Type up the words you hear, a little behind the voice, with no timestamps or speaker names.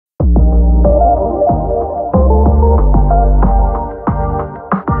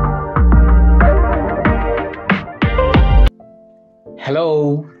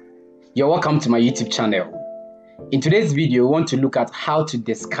You're welcome to my YouTube channel. In today's video, we want to look at how to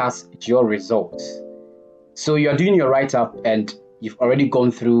discuss your results. So you're doing your write-up and you've already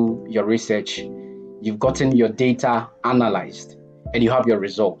gone through your research, you've gotten your data analyzed, and you have your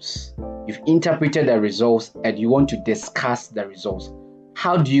results. You've interpreted the results and you want to discuss the results.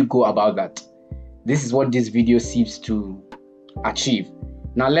 How do you go about that? This is what this video seeks to achieve.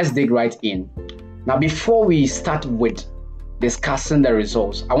 Now let's dig right in. Now before we start with discussing the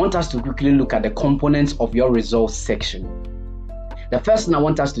results, I want us to quickly look at the components of your results section. The first thing I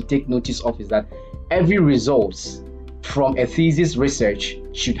want us to take notice of is that every results from a thesis research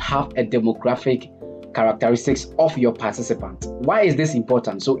should have a demographic characteristics of your participant. Why is this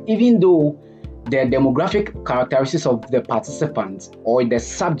important? So even though the demographic characteristics of the participant or the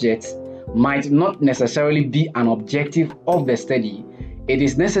subject might not necessarily be an objective of the study, it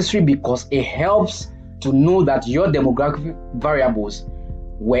is necessary because it helps to know that your demographic variables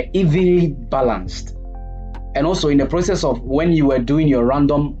were evenly balanced. And also in the process of when you were doing your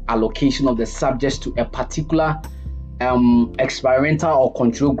random allocation of the subjects to a particular experimental or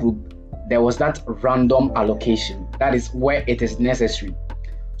control group, there was that random allocation. That is where it is necessary.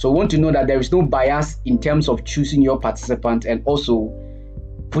 So we want to know that there is no bias in terms of choosing your participant and also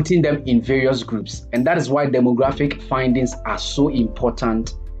putting them in various groups. And that is why demographic findings are so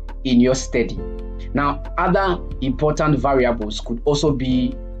important in your study. Now, other important variables could also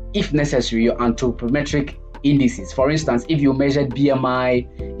be, if necessary, your anthropometric indices. For instance, if you measured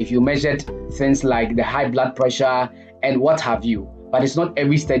BMI, if you measured things like the high blood pressure and what have you. But it's not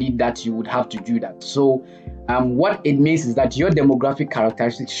every study that you would have to do that. So what it means is that your demographic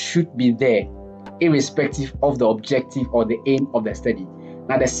characteristics should be there, irrespective of the objective or the aim of the study.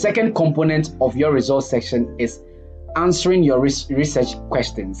 Now, the second component of your results section is answering your research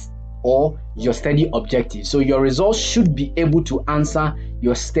questions or your study objectives. So your results should be able to answer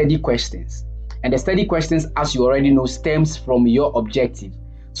your study questions. And the study questions, as you already know, stems from your objective.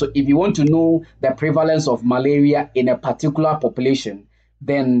 So if you want to know the prevalence of malaria in a particular population,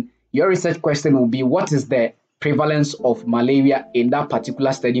 then your research question will be, what is the prevalence of malaria in that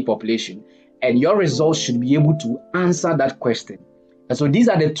particular study population? And your results should be able to answer that question. And so these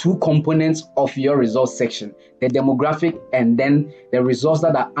are the two components of your results section, the demographic and then the results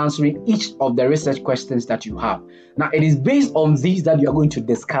that are answering each of the research questions that you have. Now, it is based on these that you are going to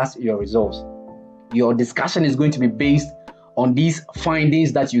discuss your results. Your discussion is going to be based on these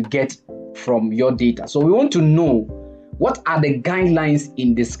findings that you get from your data. So we want to know, what are the guidelines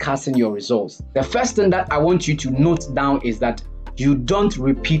in discussing your results? The first thing that I want you to note down is that you don't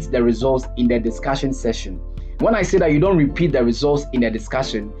repeat the results in the discussion session. When I say that you don't repeat the results in the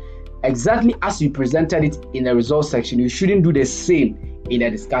discussion, exactly as you presented it in the results section, you shouldn't do the same in the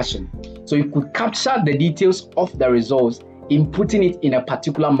discussion. So you could capture the details of the results in putting it in a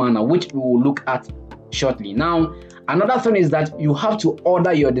particular manner, which we will look at shortly. Now, another thing is that you have to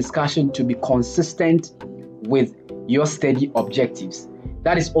order your discussion to be consistent with your study objectives.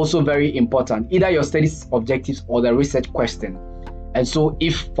 That is also very important, either your study objectives or the research question. And so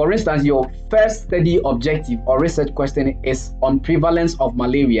if, for instance, your first study objective or research question is on prevalence of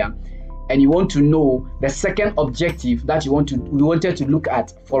malaria, and you want to know the second objective that you wanted to look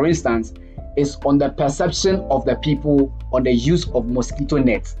at, for instance, is on the perception of the people on the use of mosquito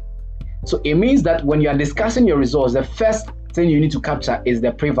nets. So it means that when you are discussing your results, the first thing you need to capture is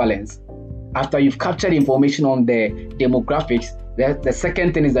the prevalence. After you've captured information on the demographics, the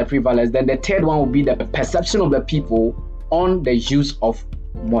second thing is the prevalence. Then the third one will be the perception of the people on the use of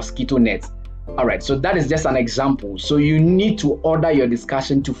mosquito nets. All right, so that is just an example. So you need to order your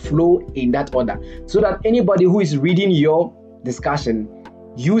discussion to flow in that order so that anybody who is reading your discussion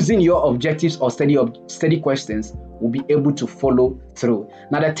using your objectives or study questions will be able to follow through.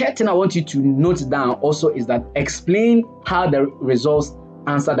 Now, the third thing I want you to note down also is that explain how the results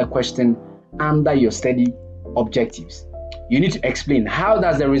answer the question under your study objectives. You need to explain how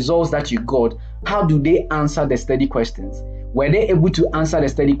does the results that you got, how do they answer the study questions? Were they able to answer the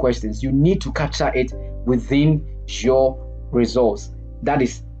study questions? You need to capture it within your results. That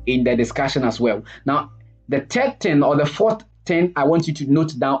is in the discussion as well. Now, the third thing or the fourth thing I want you to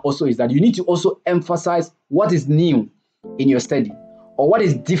note down also is that you need to also emphasize what is new in your study or what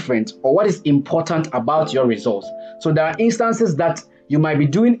is different or what is important about your results. So there are instances that you might be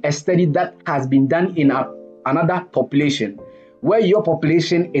doing a study that has been done in another population where your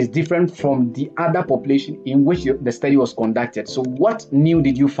population is different from the other population in which the study was conducted. So what new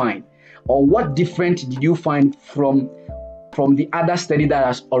did you find, or what different did you find from the other study that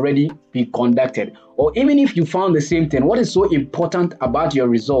has already been conducted? Or even if you found the same thing, what is so important about your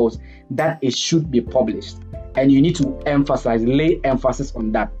results that it should be published? And you need to lay emphasis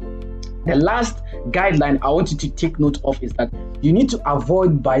on that. The last guideline I want you to take note of is that you need to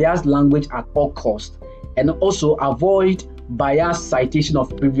avoid biased language at all costs, and also avoid biased citation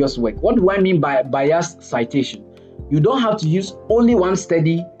of previous work. What do I mean by biased citation? You don't have to use only one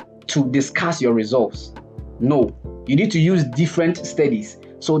study to discuss your results. No, you need to use different studies.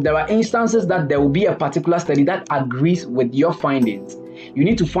 So there are instances that there will be a particular study that agrees with your findings. You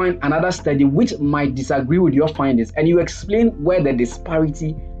need to find another study which might disagree with your findings, and you explain where the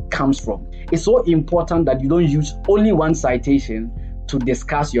disparity comes from. It's so important that you don't use only one citation to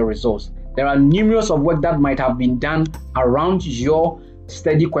discuss your results. There are numerous of work that might have been done around your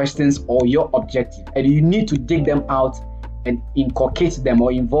study questions or your objective, and you need to dig them out and inculcate them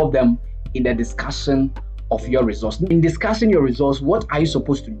or involve them in the discussion of your results. In discussing your results, what are you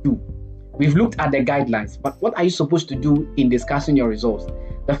supposed to do? We've looked at the guidelines, but what are you supposed to do in discussing your results?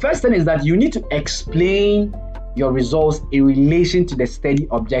 The first thing is that you need to explain your results in relation to the study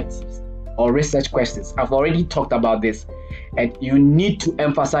objectives or research questions. I've already talked about this, and you need to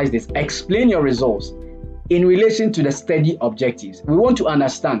emphasize this. Explain your results in relation to the study objectives. We want to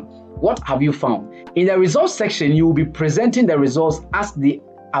understand, what have you found? In the results section, you will be presenting the results as they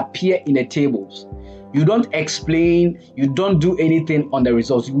appear in the tables. You don't explain, you don't do anything on the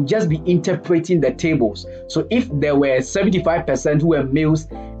results. You will just be interpreting the tables. So if there were 75% who were males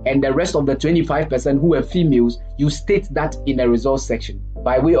and the rest of the 25% who were females, you state that in the results section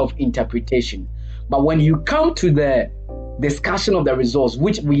by way of interpretation. But when you come to the discussion of the results,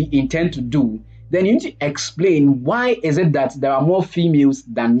 which we intend to do, then you need to explain why is it that there are more females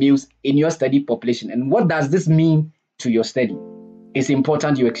than males in your study population, and what does this mean to your study? It's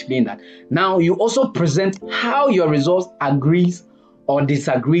important you explain that. Now, you also present how your results agrees or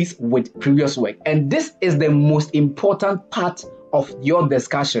disagrees with previous work. And this is the most important part of your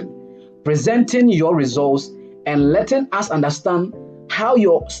discussion. Presenting your results and letting us understand how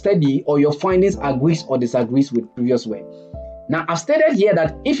your study or your findings agrees or disagrees with previous work. Now, I've stated here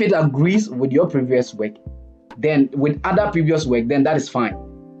that if it agrees with your previous work, then with other previous work, then that is fine.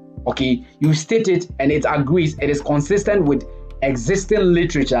 Okay, you state it and it agrees, it is consistent with existing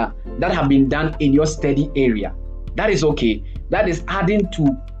literature that have been done in your study area. That is okay. That is adding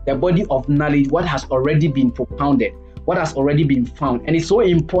to the body of knowledge what has already been propounded, what has already been found. And it's so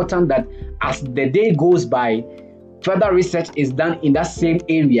important that as the day goes by, further research is done in that same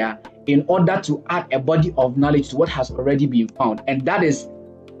area in order to add a body of knowledge to what has already been found. And that is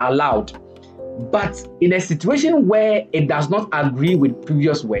allowed. But in a situation where it does not agree with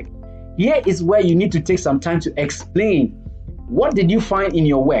previous work, here is where you need to take some time to explain what did you find in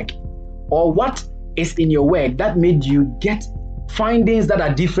your work, or what is in your work that made you get findings that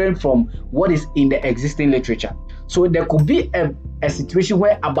are different from what is in the existing literature. So there could be a situation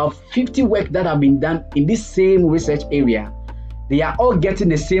where about 50 work that have been done in this same research area, they are all getting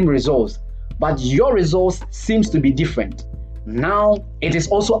the same results, but your results seems to be different. Now, it is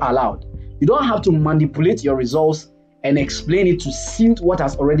also allowed. You don't have to manipulate your results and explain it to suit what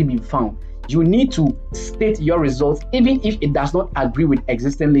has already been found. You need to state your results even if it does not agree with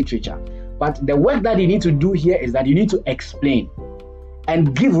existing literature. But the work that you need to do here is that you need to explain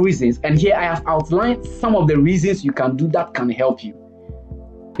and give reasons. And here I have outlined some of the reasons you can do that can help you.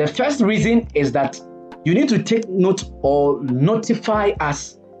 The first reason is that you need to take note or notify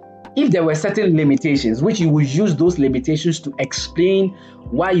us if there were certain limitations, which you will use those limitations to explain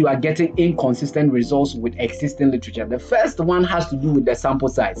why you are getting inconsistent results with existing literature. The first one has to do with the sample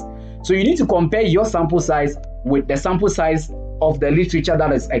size. So you need to compare your sample size with the sample size of the literature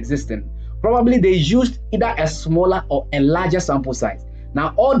that is existing. Probably they used either a smaller or a larger sample size.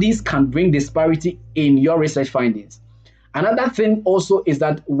 Now, all these can bring disparity in your research findings. Another thing also is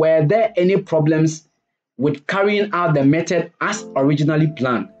that were there any problems with carrying out the method as originally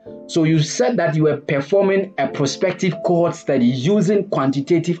planned? So you said that you were performing a prospective cohort study using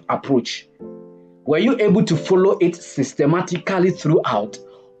quantitative approach. Were you able to follow it systematically throughout,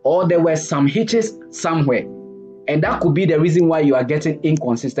 or there were some hitches somewhere? And that could be the reason why you are getting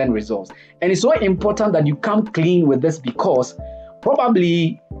inconsistent results. And it's so important that you come clean with this, because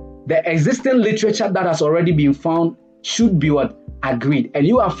probably the existing literature that has already been found should be agreed, and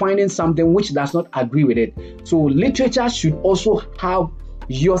you are finding something which does not agree with it. So literature should also have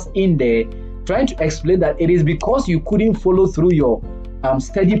yours in there, trying to explain that it is because you couldn't follow through your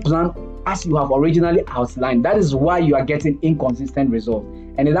study plan as you have originally outlined. That is why you are getting inconsistent results.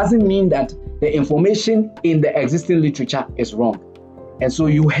 And it doesn't mean that the information in the existing literature is wrong. And so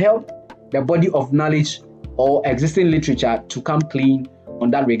you help the body of knowledge or existing literature to come clean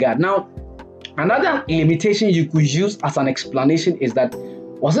on that regard. Now, another limitation you could use as an explanation is that,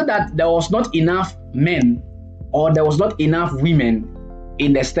 was it that there was not enough men or there was not enough women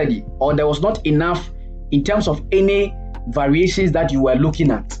in the study, or there was not enough in terms of any variations that you were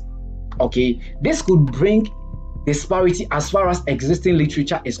looking at. Okay, this could bring disparity as far as existing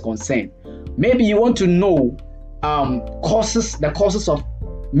literature is concerned. Maybe you want to know the causes of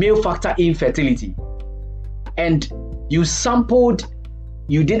male factor infertility, and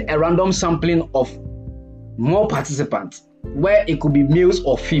you did a random sampling of more participants where it could be males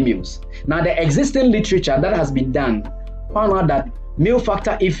or females. Now, the existing literature that has been done found out that male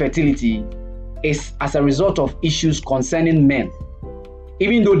factor infertility is as a result of issues concerning men,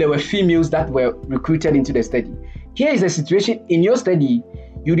 even though there were females that were recruited into the study. Here is the situation: in your study,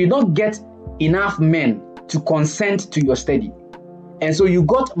 you did not get enough men to consent to your study, and so you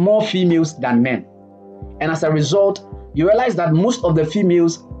got more females than men. And as a result, you realize that most of the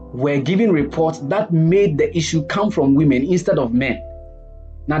females were giving reports that made the issue come from women instead of men.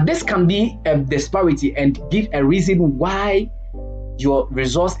 Now, this can be a disparity and give a reason why your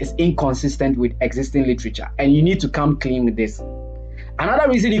results is inconsistent with existing literature, and you need to come clean with this. Another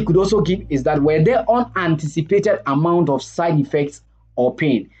reason you could also give is that were there unanticipated amount of side effects or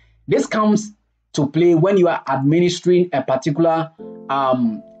pain. This comes to play when you are administering a particular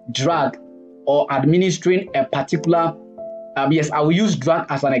drug, or administering a particular yes, I will use drug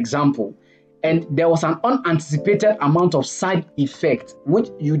as an example, and there was an unanticipated amount of side effect which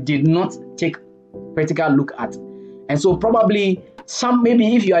you did not take critical look at. And so probably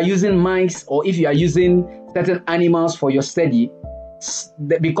maybe if you are using mice, or if you are using certain animals for your study,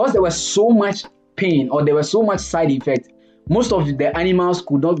 because there was so much pain or there was so much side effect, most of the animals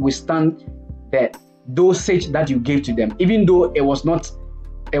could not withstand the dosage that you gave to them, even though it was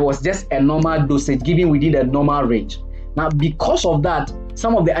just a normal dosage given within the normal range. Now, because of that,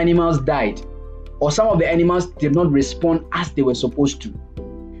 some of the animals died, or some of the animals did not respond as they were supposed to.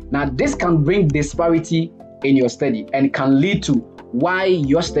 Now, this can bring disparity in your study and can lead to why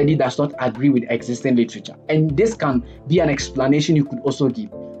your study does not agree with existing literature. And this can be an explanation you could also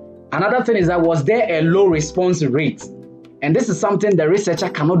give. Another thing is that, was there a low response rate? And this is something the researcher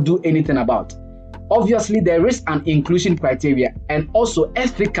cannot do anything about. Obviously, there is an inclusion criteria, and also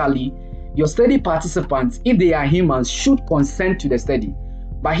ethically, your study participants, if they are humans, should consent to the study.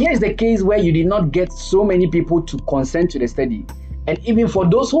 But here is the case where you did not get so many people to consent to the study. And even for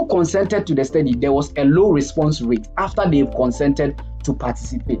those who consented to the study, there was a low response rate after they've consented to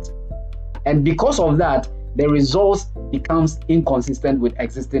participate. And because of that, the results becomes inconsistent with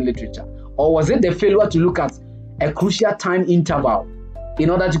existing literature. Or was it the failure to look at a crucial time interval in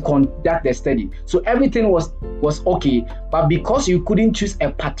order to conduct the study? So everything was okay, but because you couldn't choose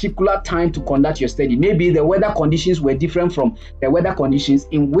a particular time to conduct your study, maybe the weather conditions were different from the weather conditions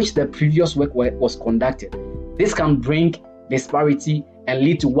in which the previous work was conducted. This can bring disparity and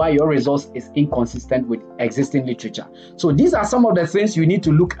lead to why your results is inconsistent with existing literature. So these are some of the things you need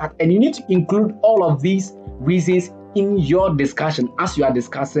to look at, and you need to include all of these reasons in your discussion as you are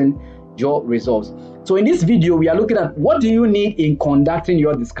discussing your results. So in this video, we are looking at what do you need in conducting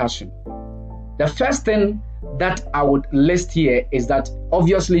your discussion. The first thing that I would list here is that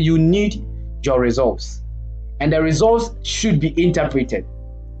obviously you need your results, and the results should be interpreted.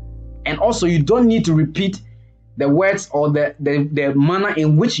 And also, you don't need to repeat the words or the manner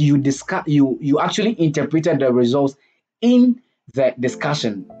in which you actually interpreted the results in the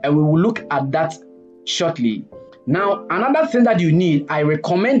discussion, and we will look at that shortly. Now, another thing that you need, I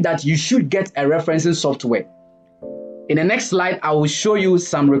recommend that you should get a referencing software. In the next slide, I will show you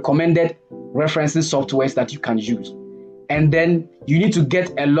some recommended referencing softwares that you can use. And then you need to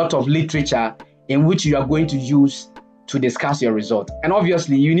get a lot of literature in which you are going to use to discuss your result. And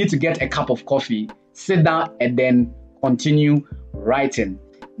obviously, you need to get a cup of coffee, sit down, and then continue writing.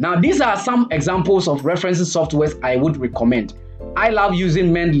 Now, these are some examples of referencing softwares I would recommend. I love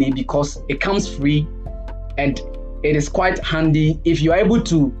using Mendeley because it comes free and it is quite handy. If you are able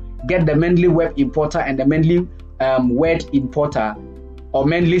to get the Mendeley web importer and the Mendeley word importer or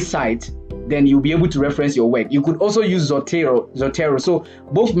Mendeley site, then you'll be able to reference your work. You could also use Zotero. So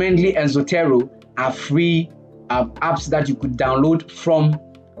both Mendeley and Zotero are free apps that you could download from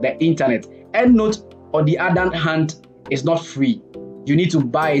the internet. EndNote, on the other hand, is not free. You need to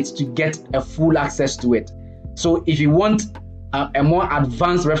buy it to get a full access to it. So if you want a more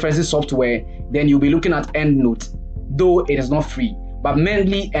advanced referencing software, then you'll be looking at EndNote, though it is not free. But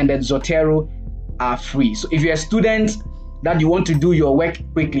Mendeley and then Zotero are free. So if you're a student that you want to do your work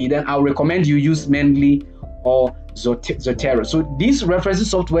quickly, then I'll recommend you use Mendeley or Zotero. So these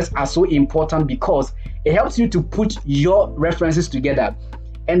referencing softwares are so important because it helps you to put your references together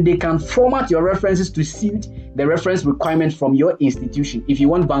and they can format your references to suit the reference requirement from your institution. If you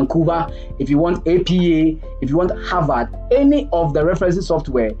want Vancouver, if you want APA, if you want Harvard, any of the referencing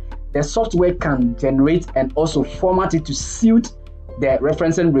software, the software can generate and also format it to suit the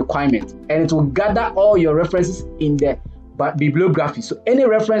referencing requirement, and it will gather all your references in the bibliography. So any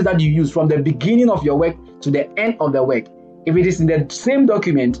reference that you use from the beginning of your work to the end of the work, if it is in the same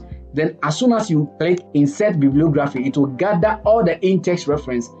document, then as soon as you click insert bibliography, it will gather all the in-text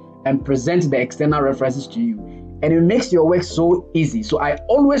reference and present the external references to you, and it makes your work so easy. So I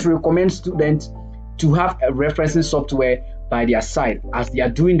always recommend students to have a referencing software by their side as they are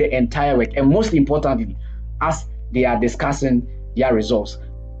doing the entire work, and most importantly, as they are discussing their results.